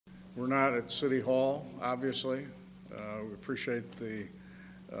We're not at City Hall, obviously. We appreciate the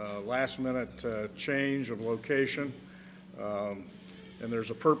last-minute change of location, and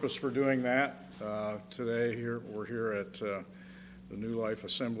there's a purpose for doing that. Today, we're here at the New Life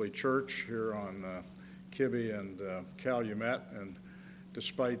Assembly Church here on Kibby and Calumet, and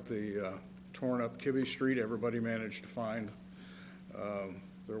despite the torn-up Kibby Street, everybody managed to find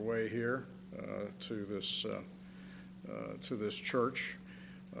their way here to this church,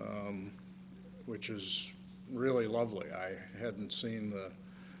 which is really lovely. I hadn't seen the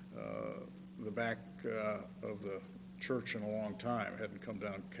back of the church in a long time. I hadn't come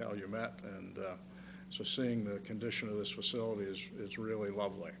down Calumet, and so seeing the condition of this facility is really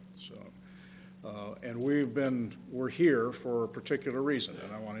lovely. So, and we're here for a particular reason,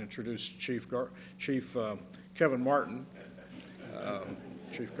 and I want to introduce Chief Kevin Martin,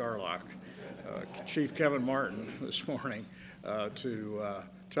 Chief Garlock, Chief Kevin Martin this morning to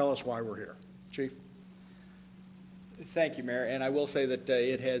tell us why we're here. Chief? Thank you, Mayor. And I will say that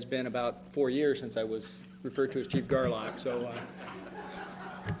it has been about 4 years since I was referred to as Chief Garlock, so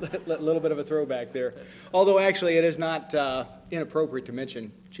a little bit of a throwback there. Although actually it is not inappropriate to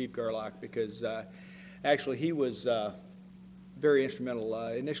mention Chief Garlock, because actually he was very instrumental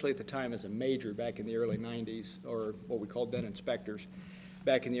initially at the time as a major back in the early 90s, or what we called then inspectors,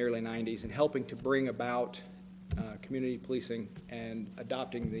 back in the early 90s, in helping to bring about community policing and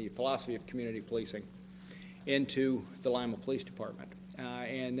adopting the philosophy of community policing into the Lima Police Department.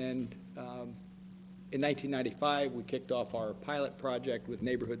 And then in 1995, we kicked off our pilot project with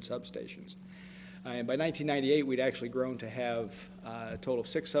neighborhood substations. And by 1998, we'd actually grown to have a total of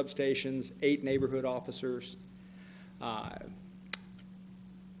 6 substations, 8 neighborhood officers,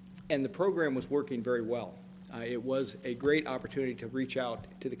 and the program was working very well. It was a great opportunity to reach out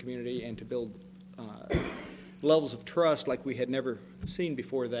to the community and to build levels of trust like we had never seen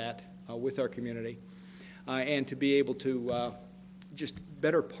before that with our community, and to be able to just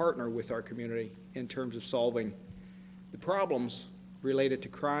better partner with our community in terms of solving the problems related to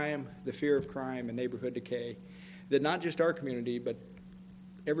crime, the fear of crime, and neighborhood decay that not just our community, but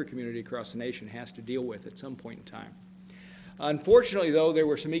every community across the nation has to deal with at some point in time. Unfortunately, though, there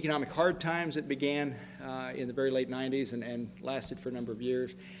were some economic hard times that began in the very late 90s and lasted for a number of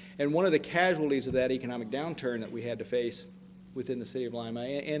years. And one of the casualties of that economic downturn that we had to face within the city of Lima,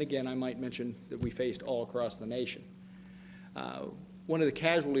 and again, I might mention that we faced all across the nation, one of the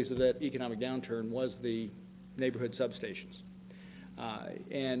casualties of that economic downturn was the neighborhood substations.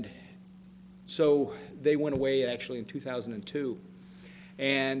 And so they went away actually in 2002.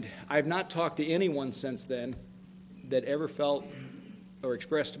 And I've not talked to anyone since then that ever felt or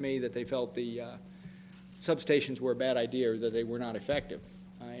expressed to me that they felt the substations were a bad idea or that they were not effective.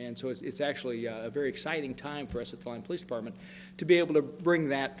 And so it's actually a very exciting time for us at the Lima Police Department to be able to bring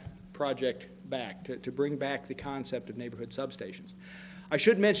that project back, to bring back the concept of neighborhood substations. I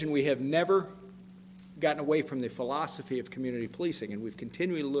should mention we have never gotten away from the philosophy of community policing, and we've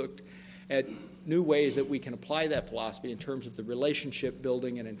continually looked at new ways that we can apply that philosophy in terms of the relationship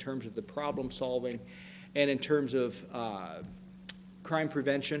building and in terms of the problem solving and in terms of crime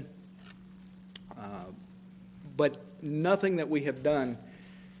prevention. But nothing that we have done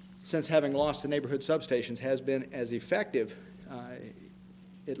since having lost the neighborhood substations has been as effective,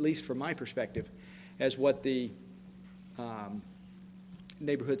 at least from my perspective, as what the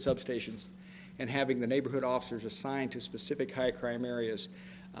neighborhood substations and having the neighborhood officers assigned to specific high crime areas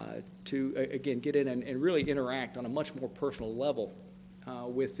to, again, get in and really interact on a much more personal level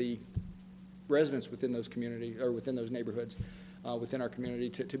with the residents within those communities or within those neighborhoods within our community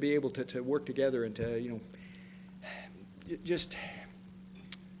to be able to work together and to, you know, just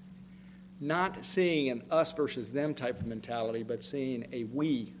not seeing an us versus them type of mentality, but seeing a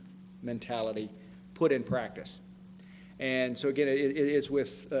we mentality put in practice. And so again, it's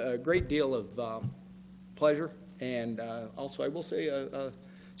with a great deal of pleasure and also I will say a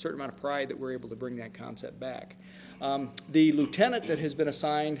certain amount of pride that we're able to bring that concept back. The lieutenant that has been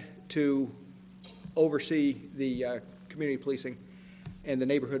assigned to oversee the community policing and the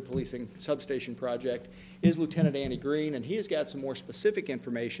neighborhood policing substation project is Lieutenant Andy Green, and he has got some more specific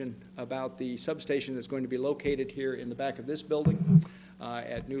information about the substation that's going to be located here in the back of this building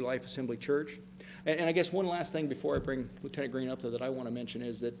at New Life Assembly Church. And I guess one last thing before I bring Lieutenant Green up there that I want to mention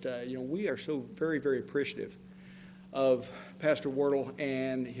is that you know, we are so very, very appreciative of Pastor Wardle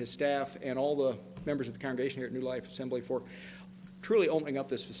and his staff and all the members of the congregation here at New Life Assembly for truly opening up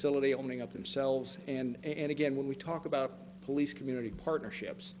this facility, opening up themselves. And again, when we talk about police community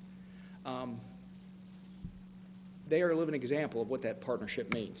partnerships, they are a living example of what that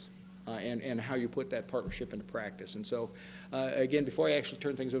partnership means. and how you put that partnership into practice. And so, again, before I actually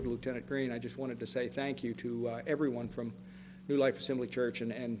turn things over to Lieutenant Green, I just wanted to say thank you to everyone from New Life Assembly Church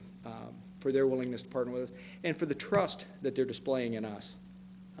and for their willingness to partner with us, and for the trust that they're displaying in us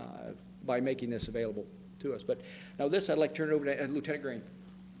by making this available to us. But now this, I'd like to turn it over to Lieutenant Green.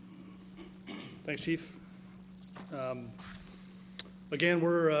 Thanks, Chief. Again,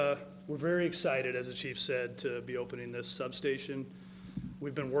 we're very excited, as the Chief said, to be opening this substation.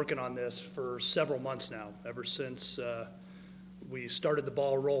 We've been working on this for several months now. Ever since we started the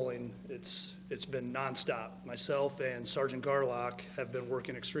ball rolling, it's been nonstop. Myself and Sergeant Garlock have been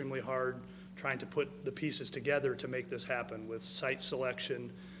working extremely hard trying to put the pieces together to make this happen, with site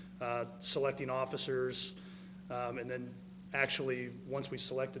selection, selecting officers, and then actually, once we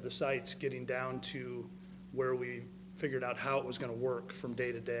selected the sites, getting down to where we figured out how it was going to work from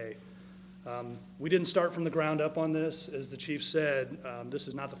day to day. We didn't start from the ground up on this. As the Chief said, this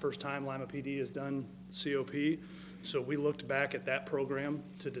is not the first time Lima PD has done COP, so we looked back at that program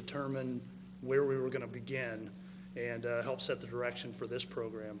to determine where we were going to begin and help set the direction for this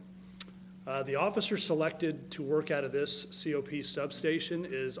program. The officer selected to work out of this COP substation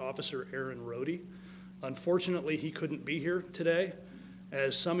is Officer Aaron Rohde. Unfortunately, he couldn't be here today.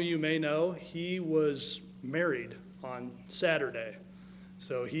 As some of you may know, he was married on Saturday.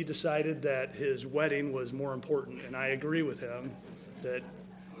 So he decided that his wedding was more important, and I agree with him that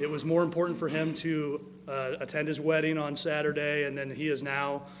it was more important for him to attend his wedding on Saturday, and then he is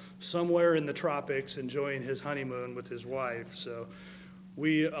now somewhere in the tropics enjoying his honeymoon with his wife. So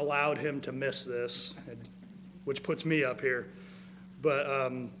we allowed him to miss this, which puts me up here. But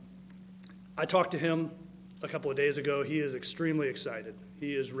I talked to him a couple of days ago. He is extremely excited.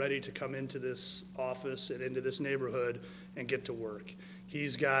 He is ready to come into this office and into this neighborhood and get to work.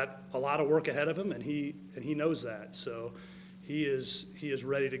 He's got a lot of work ahead of him, and he knows that. So he is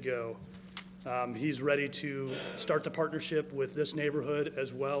ready to go. He's ready to start the partnership with this neighborhood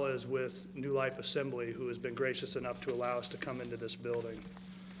as well as with New Life Assembly, who has been gracious enough to allow us to come into this building.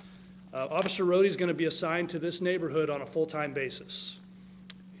 Officer Rohde is going to be assigned to this neighborhood on a full-time basis.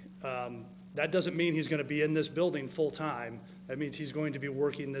 That doesn't mean he's going to be in this building full-time. That means he's going to be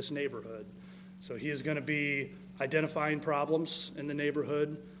working this neighborhood. So he is going to be identifying problems in the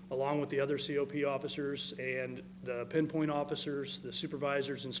neighborhood along with the other COP officers and the pinpoint officers, the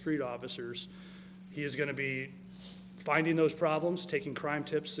supervisors and street officers. He is going to be finding those problems, taking crime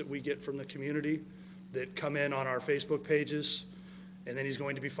tips that we get from the community that come in on our Facebook pages, and then he's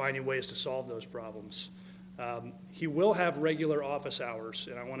going to be finding ways to solve those problems. He will have regular office hours,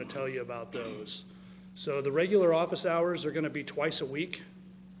 and I want to tell you about those. So the regular office hours are going to be twice a week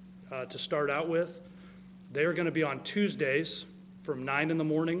to start out with. They are going to be on Tuesdays from 9 in the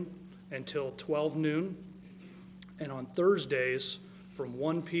morning until 12 noon, and on Thursdays from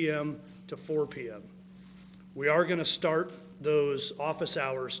 1 p.m. to 4 p.m. We are going to start those office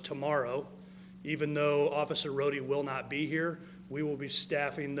hours tomorrow. Even though Officer Rohde will not be here, we will be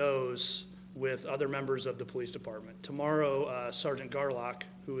staffing those with other members of the police department. Tomorrow, Sergeant Garlock,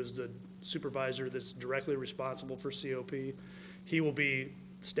 who is the supervisor that's directly responsible for COP, he will be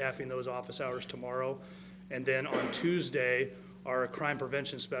staffing those office hours tomorrow. And then on Tuesday, our crime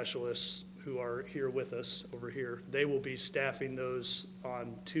prevention specialists who are here with us over here, they will be staffing those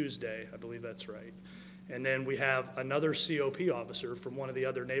on Tuesday. I believe that's right. And then we have another COP officer from one of the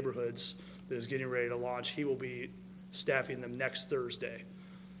other neighborhoods that is getting ready to launch. He will be staffing them next Thursday.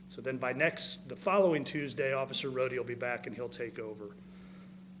 So then by the following Tuesday, Officer Rohde will be back and he'll take over.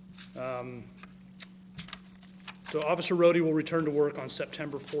 So Officer Rohde will return to work on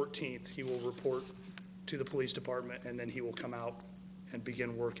September 14th. He will report to the police department, and then he will come out and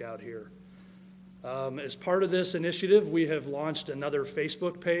begin work out here. As part of this initiative, we have launched another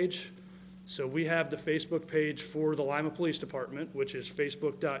Facebook page. So we have the Facebook page for the Lima Police Department, which is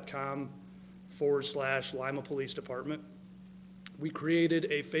facebook.com/Lima Police Department. We created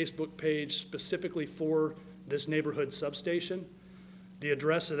a Facebook page specifically for this neighborhood substation. The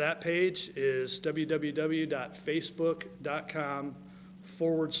address of that page is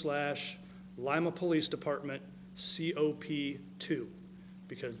www.facebook.com/Lima Police Department COP2,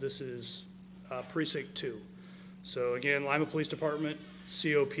 because this is Precinct 2. So again, Lima Police Department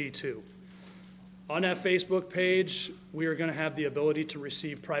COP2. On that Facebook page, we are going to have the ability to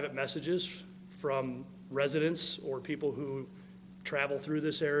receive private messages from residents or people who travel through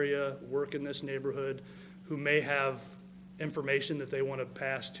this area, work in this neighborhood, who may have information that they want to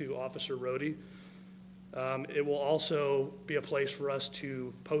pass to Officer Rohde. It will also be a place for us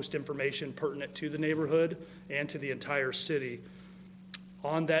to post information pertinent to the neighborhood and to the entire city.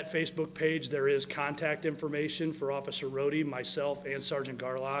 On that Facebook page, there is contact information for Officer Rohde, myself, and Sergeant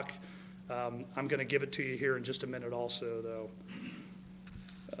Garlock. I'm going to give it to you here in just a minute also, though.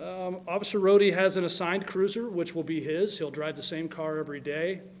 Officer Rohde has an assigned cruiser, which will be his. He'll drive the same car every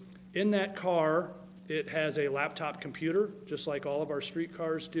day. In that car, it has a laptop computer, just like all of our street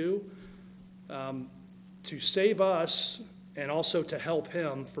cars do. To save us and also to help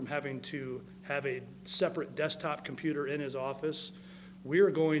him from having to have a separate desktop computer in his office, we are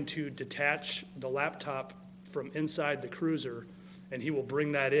going to detach the laptop from inside the cruiser, and he will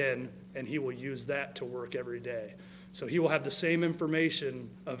bring that in, and he will use that to work every day. So he will have the same information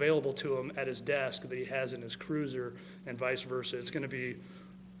available to him at his desk that he has in his cruiser, and vice versa. It's going to be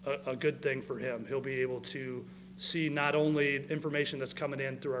a good thing for him. He'll be able to see not only information that's coming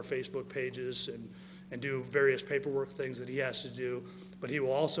in through our Facebook pages and do various paperwork things that he has to do, but he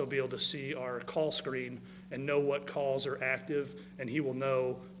will also be able to see our call screen and know what calls are active, and he will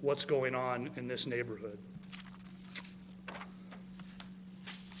know what's going on in this neighborhood.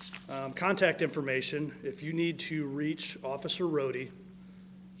 Contact information, if you need to reach Officer Rohde,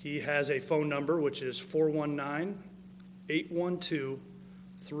 he has a phone number, which is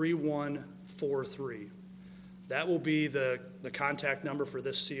 419-812-3143. That will be the contact number for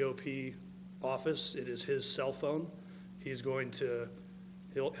this COP office. It is his cell phone. He's going to,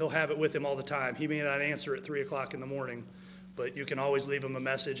 he'll have it with him all the time. He may not answer at 3 o'clock in the morning, but you can always leave him a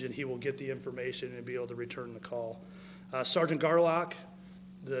message and he will get the information and be able to return the call. Sergeant Garlock,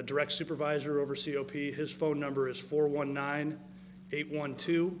 the direct supervisor over COP, his phone number is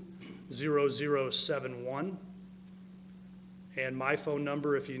 419-812-0071. And my phone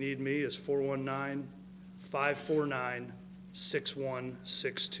number, if you need me, is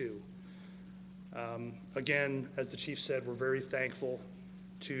 419-549-6162. Again, as the chief said, we're very thankful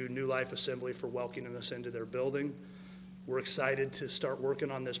to New Life Assembly for welcoming us into their building. We're excited to start working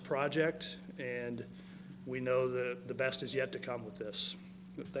on this project, and we know that the best is yet to come with this.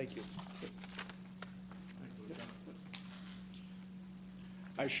 Thank you.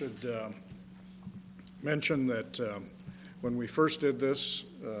 I should mention that when we first did this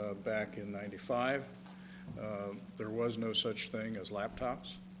back in '95, there was no such thing as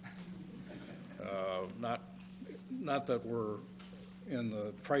laptops. Not that we're in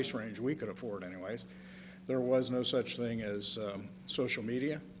the price range we could afford anyways. There was no such thing as social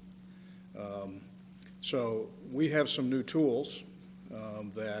media. So we have some new tools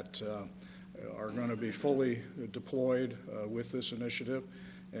that are going to be fully deployed with this initiative.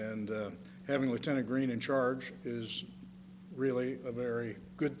 And having Lieutenant Green in charge is really a very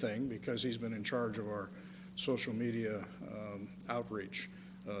good thing because he's been in charge of our social media outreach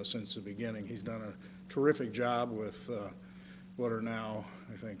since the beginning. He's done a terrific job with what are now,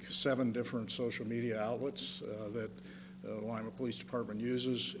 I think, 7 different social media outlets that the Lima Police Department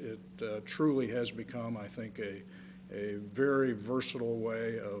uses. It truly has become, I think, a very versatile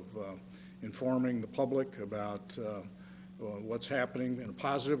way of informing the public about what's happening in a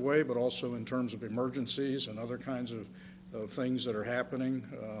positive way, but also in terms of emergencies and other kinds of things that are happening,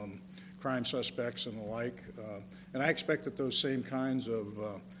 crime suspects and the like. And I expect that those same kinds of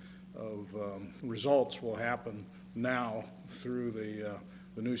results will happen now through the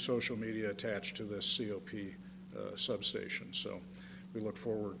new social media attached to this COP substation. So we look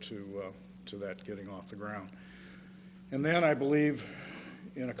forward to that getting off the ground. And then I believe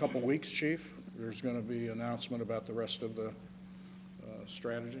in a couple weeks, Chief, there's going to be an announcement about the rest of the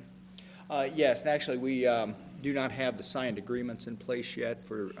strategy. Yes, and actually we do not have the signed agreements in place yet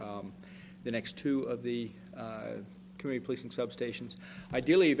for the next 2 of the community policing substations.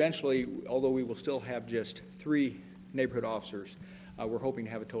 Ideally, eventually, although we will still have just 3 neighborhood officers, we're hoping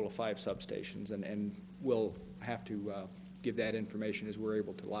to have a total of 5 substations, and we'll have to give that information as we're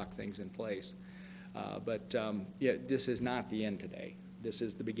able to lock things in place. But yeah, this is not the end today. This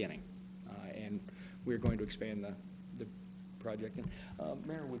is the beginning, and we're going to expand the project. And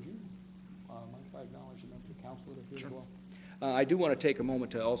Mayor, would you mind if I acknowledge the members of council that are here as well? I do want to take a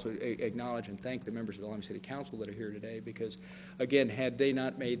moment to also acknowledge and thank the members of the Lima City Council that are here today because, again, had they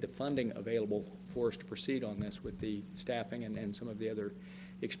not made the funding available for us to proceed on this with the staffing and some of the other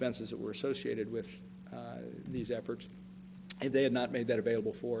expenses that were associated with these efforts, if they had not made that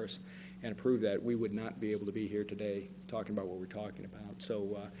available for us and approved that, we would not be able to be here today talking about what we're talking about.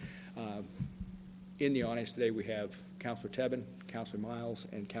 So in the audience today, we have Councilor Tebben, Councilor Miles,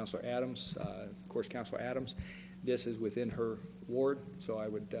 and Councilor Adams. Of course, Councilor Adams, this is within her ward, so I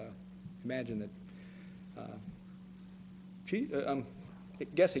would imagine that I'm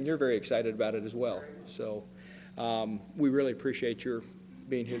guessing you're very excited about it as well. So we really appreciate your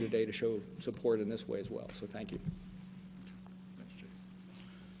being here today to show support in this way as well. So thank you.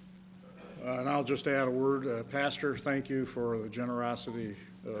 And I'll just add a word. Pastor, thank you for the generosity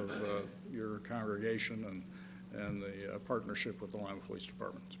of your congregation and the partnership with the Lima Police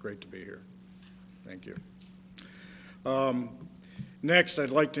Department. It's great to be here. Thank you. Next, I'd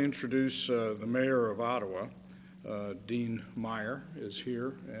like to introduce the Mayor of Ottawa. Dean Meyer is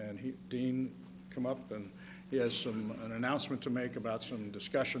here, and Dean, come up, and he has an announcement to make about some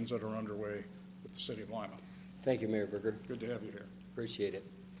discussions that are underway with the City of Lima. Thank you, Mayor Berger. Good to have you here. Appreciate it.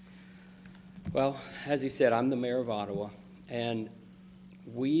 Well, as he said, I'm the Mayor of Ottawa, and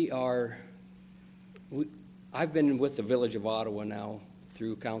I've been with the Village of Ottawa now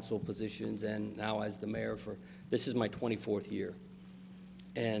through council positions and now as the mayor this is my 24th year.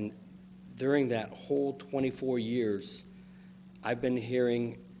 And during that whole 24 years, I've been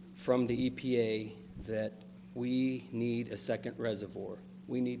hearing from the EPA that we need a second reservoir.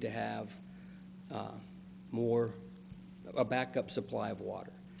 We need to have a backup supply of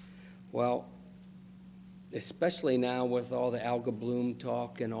water. Well, especially now with all the algal bloom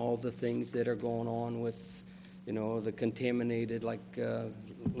talk and all the things that are going on with, the contaminated like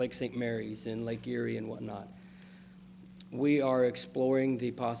Lake St. Mary's and Lake Erie and whatnot, we are exploring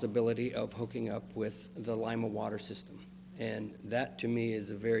the possibility of hooking up with the Lima water system. And that to me is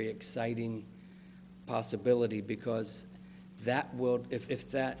a very exciting possibility, because that will, if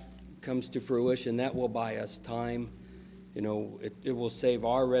that comes to fruition, that will buy us time. It will save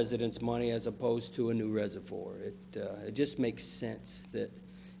our residents money as opposed to a new reservoir. It just makes sense that,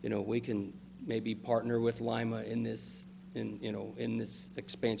 we can maybe partner with Lima in this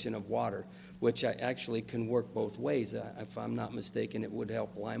expansion of water, which actually can work both ways. If I'm not mistaken, it would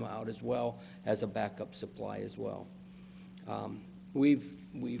help Lima out as well as a backup supply as well.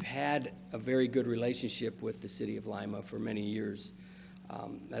 We've had a very good relationship with the City of Lima for many years.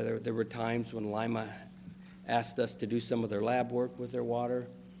 There were times when Lima asked us to do some of their lab work with their water.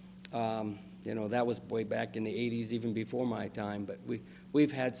 That was way back in the 80s, even before my time, but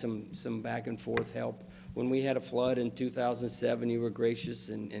we've had some back and forth help. When we had a flood in 2007, you were gracious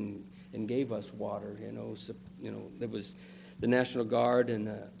and gave us water. There was the National Guard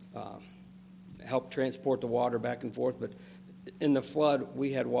and helped transport the water back and forth, but in the flood,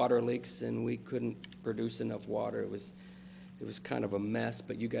 we had water leaks and we couldn't produce enough water. It was kind of a mess,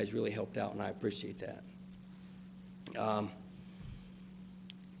 but you guys really helped out, and I appreciate that.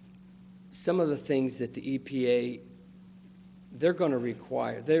 Some of the things that the EPA, they're going to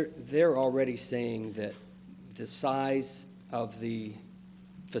require, they're already saying that the size of the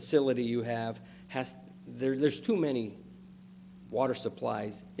facility you have there's too many water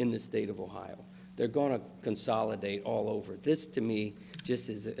supplies in the state of Ohio. They're going to consolidate all over. This, to me, just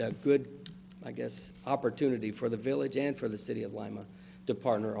is a good, I guess, opportunity for the village and for the City of Lima to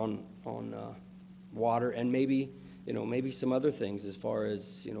partner on water, and maybe some other things as far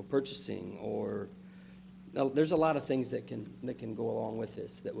as, purchasing, or there's a lot of things that can go along with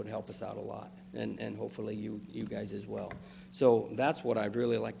this that would help us out a lot, and hopefully you guys as well. So that's what I'd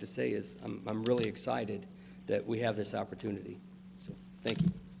really like to say is I'm really excited that we have this opportunity. So thank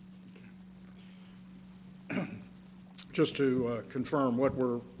you. Just to confirm, what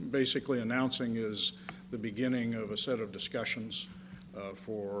we're basically announcing is the beginning of a set of discussions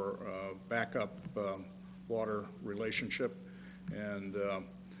for backup water relationship. And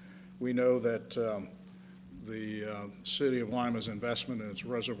we know that the City of Lima's investment in its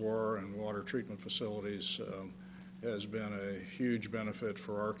reservoir and water treatment facilities has been a huge benefit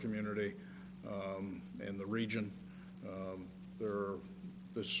for our community and the region.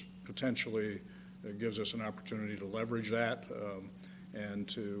 This potentially gives us an opportunity to leverage that and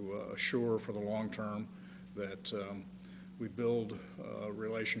to assure for the long term that we build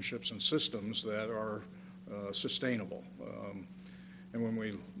relationships and systems that are sustainable. And when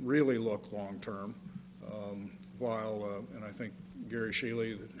we really look long term, and I think Gary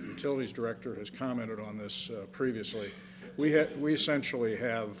Shealy, the Utilities Director, has commented on this previously, we essentially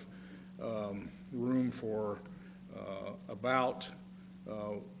have room for about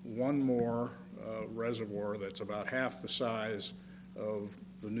one more reservoir that's about half the size of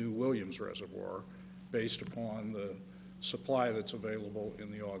the new Williams Reservoir based upon the supply that's available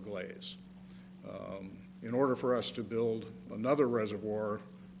in the Au Glaze. In order for us to build another reservoir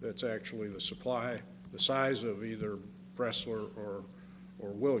that's actually the size of either Bressler or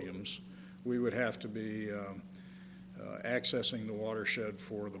Williams, we would have to be accessing the watershed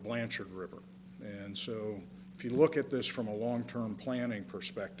for the Blanchard River. And so if you look at this from a long-term planning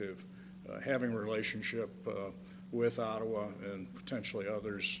perspective, having a relationship with Ottawa and potentially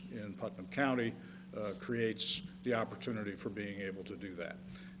others in Putnam County creates the opportunity for being able to do that.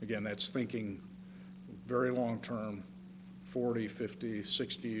 Again, that's thinking very long-term, 40, 50,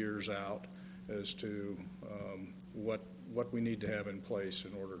 60 years out as to what what we need to have in place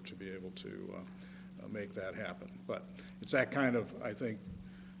in order to be able to make that happen. But it's that kind of, I think,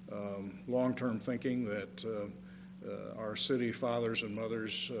 long-term thinking that our city fathers and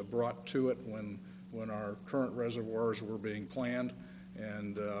mothers brought to it when our current reservoirs were being planned,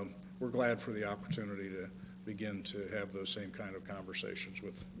 and we're glad for the opportunity to begin to have those same kind of conversations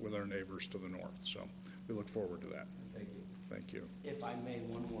with our neighbors to the north. So we look forward to that. Thank you. Thank you. If I may,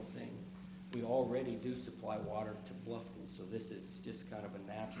 one more thing. We already do supply water to Bluffton, so this is just kind of a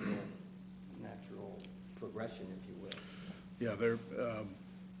natural progression, if you will. Yeah,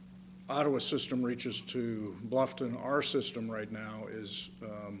 Ottawa's system reaches to Bluffton. Our system right now is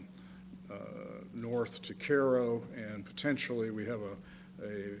north to Cairo, and potentially we have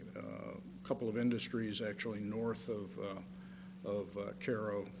a couple of industries actually north of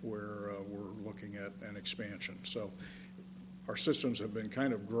Cairo where we're looking at an expansion. So our systems have been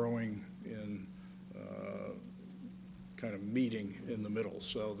kind of growing in kind of meeting in the middle.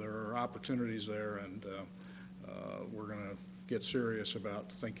 So there are opportunities there, and we're going to get serious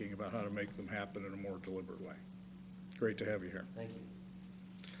about thinking about how to make them happen in a more deliberate way. Great to have you here. Thank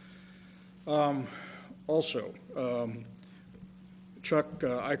you. Also, Chuck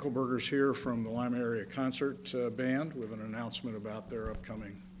Eichelberger's here from the Lima Area Concert Band with an announcement about their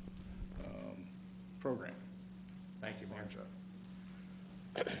upcoming program. Thank you, Mayor.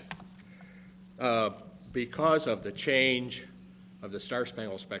 Chuck. Because of the change of the Star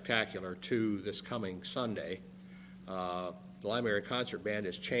Spangled Spectacular to this coming Sunday, the Lima Area Concert Band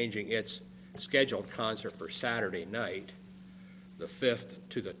is changing its scheduled concert for Saturday night, the 5th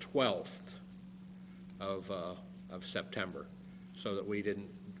to the 12th of September, so that we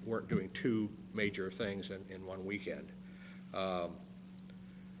weren't doing two major things in one weekend.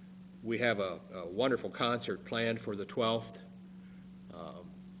 We have a wonderful concert planned for the 12th.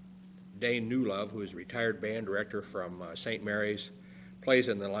 Dane Newlove, who is a retired band director from St. Mary's, plays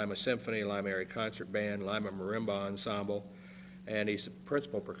in the Lima Symphony, Lima Area Concert Band, Lima Marimba Ensemble, and he's the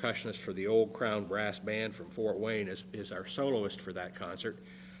principal percussionist for the Old Crown Brass Band from Fort Wayne, is our soloist for that concert.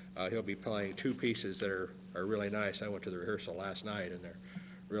 He'll be playing two pieces that are really nice. I went to the rehearsal last night, and they're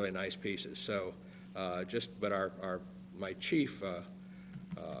really nice pieces. So my chief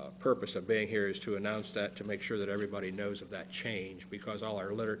purpose of being here is to announce that, to make sure that everybody knows of that change, because all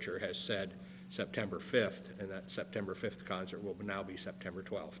our literature has said September 5th, and that September 5th concert will now be September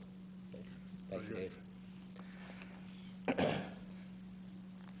 12th. Thank you, Dave.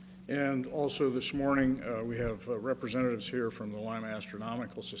 And also this morning, we have representatives here from the Lima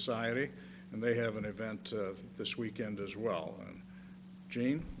Astronomical Society, and they have an event this weekend as well. And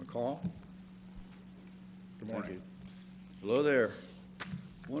Eugene McCall, good morning. Hello there.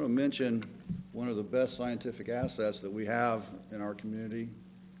 I want to mention one of the best scientific assets that we have in our community,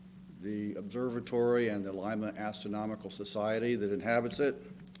 the observatory and the Lima Astronomical Society that inhabits it.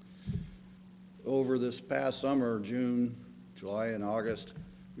 Over this past summer, June, July, and August,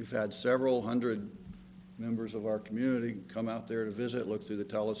 we've had several hundred members of our community come out there to visit, look through the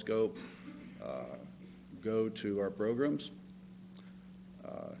telescope, go to our programs.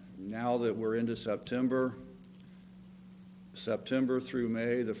 Now that we're into September through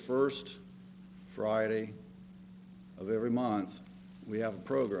May, the first Friday of every month, we have a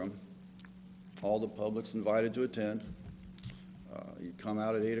program. All the public's invited to attend. You come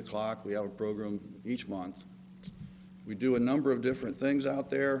out at 8 o'clock. We have a program each month. We do a number of different things out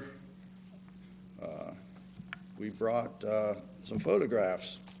there. We brought some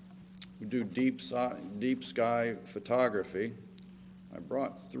photographs. We do deep sky photography. I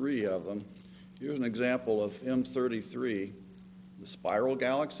brought 3 of them. Here's an example of M33, the spiral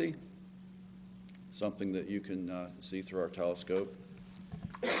galaxy, something that you can see through our telescope,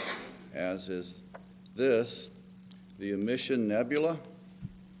 as is this, the Emission Nebula.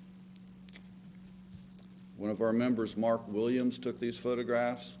 One of our members, Mark Williams, took these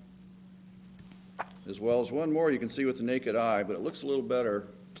photographs, as well as one more you can see with the naked eye, but it looks a little better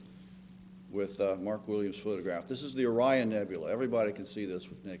with Mark Williams' photograph. This is the Orion Nebula. Everybody can see this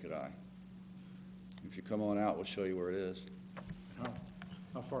with naked eye. If you come on out, we'll show you where it is.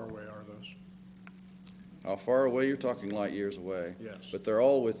 How far away are those? How far away? You're talking light years away. Yes. But they're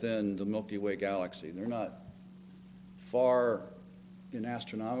all within the Milky Way galaxy. They're not far in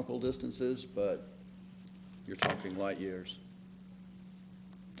astronomical distances, but you're talking light years.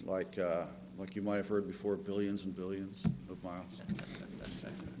 Like you might have heard before, billions and billions of miles.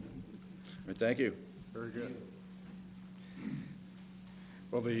 Right, thank you. Very good.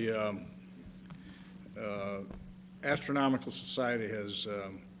 Well, the Astronomical Society has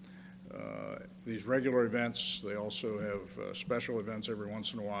these regular events. They also have special events every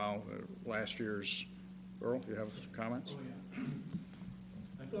once in a while. Last year's Earl, you have comments?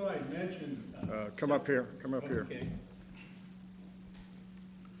 I thought I'd mention. Come up here, come up here. Okay.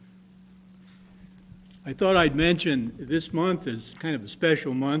 I thought I'd mention this month is kind of a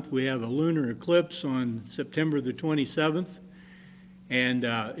special month. We have a lunar eclipse on September the 27th, and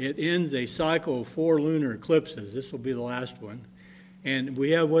it ends a cycle of 4 lunar eclipses. This will be the last one. And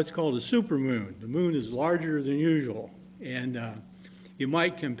we have what's called a supermoon. The moon is larger than usual, and you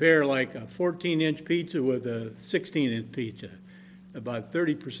might compare like a 14-inch pizza with a 16-inch pizza, about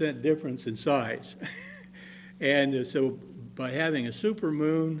 30% difference in size. And so by having a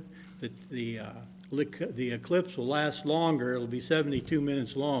supermoon, the eclipse will last longer. It'll be 72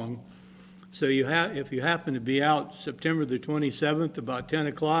 minutes long. So if you happen to be out September the 27th, about 10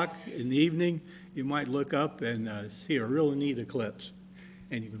 o'clock in the evening, you might look up and see a really neat eclipse.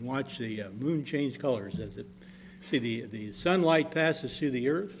 And you can watch the moon change colors as it, the sunlight passes through the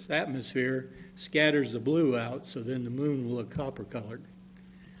Earth's atmosphere, scatters the blue out, so then the moon will look copper colored.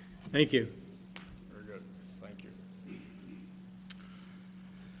 Thank you. Very good, thank you.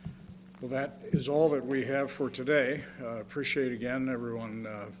 Well, that is all that we have for today. Appreciate again everyone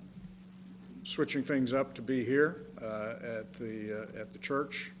switching things up to be here at the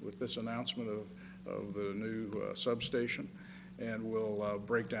church with this announcement of the new substation, and we'll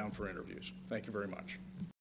break down for interviews. Thank you very much.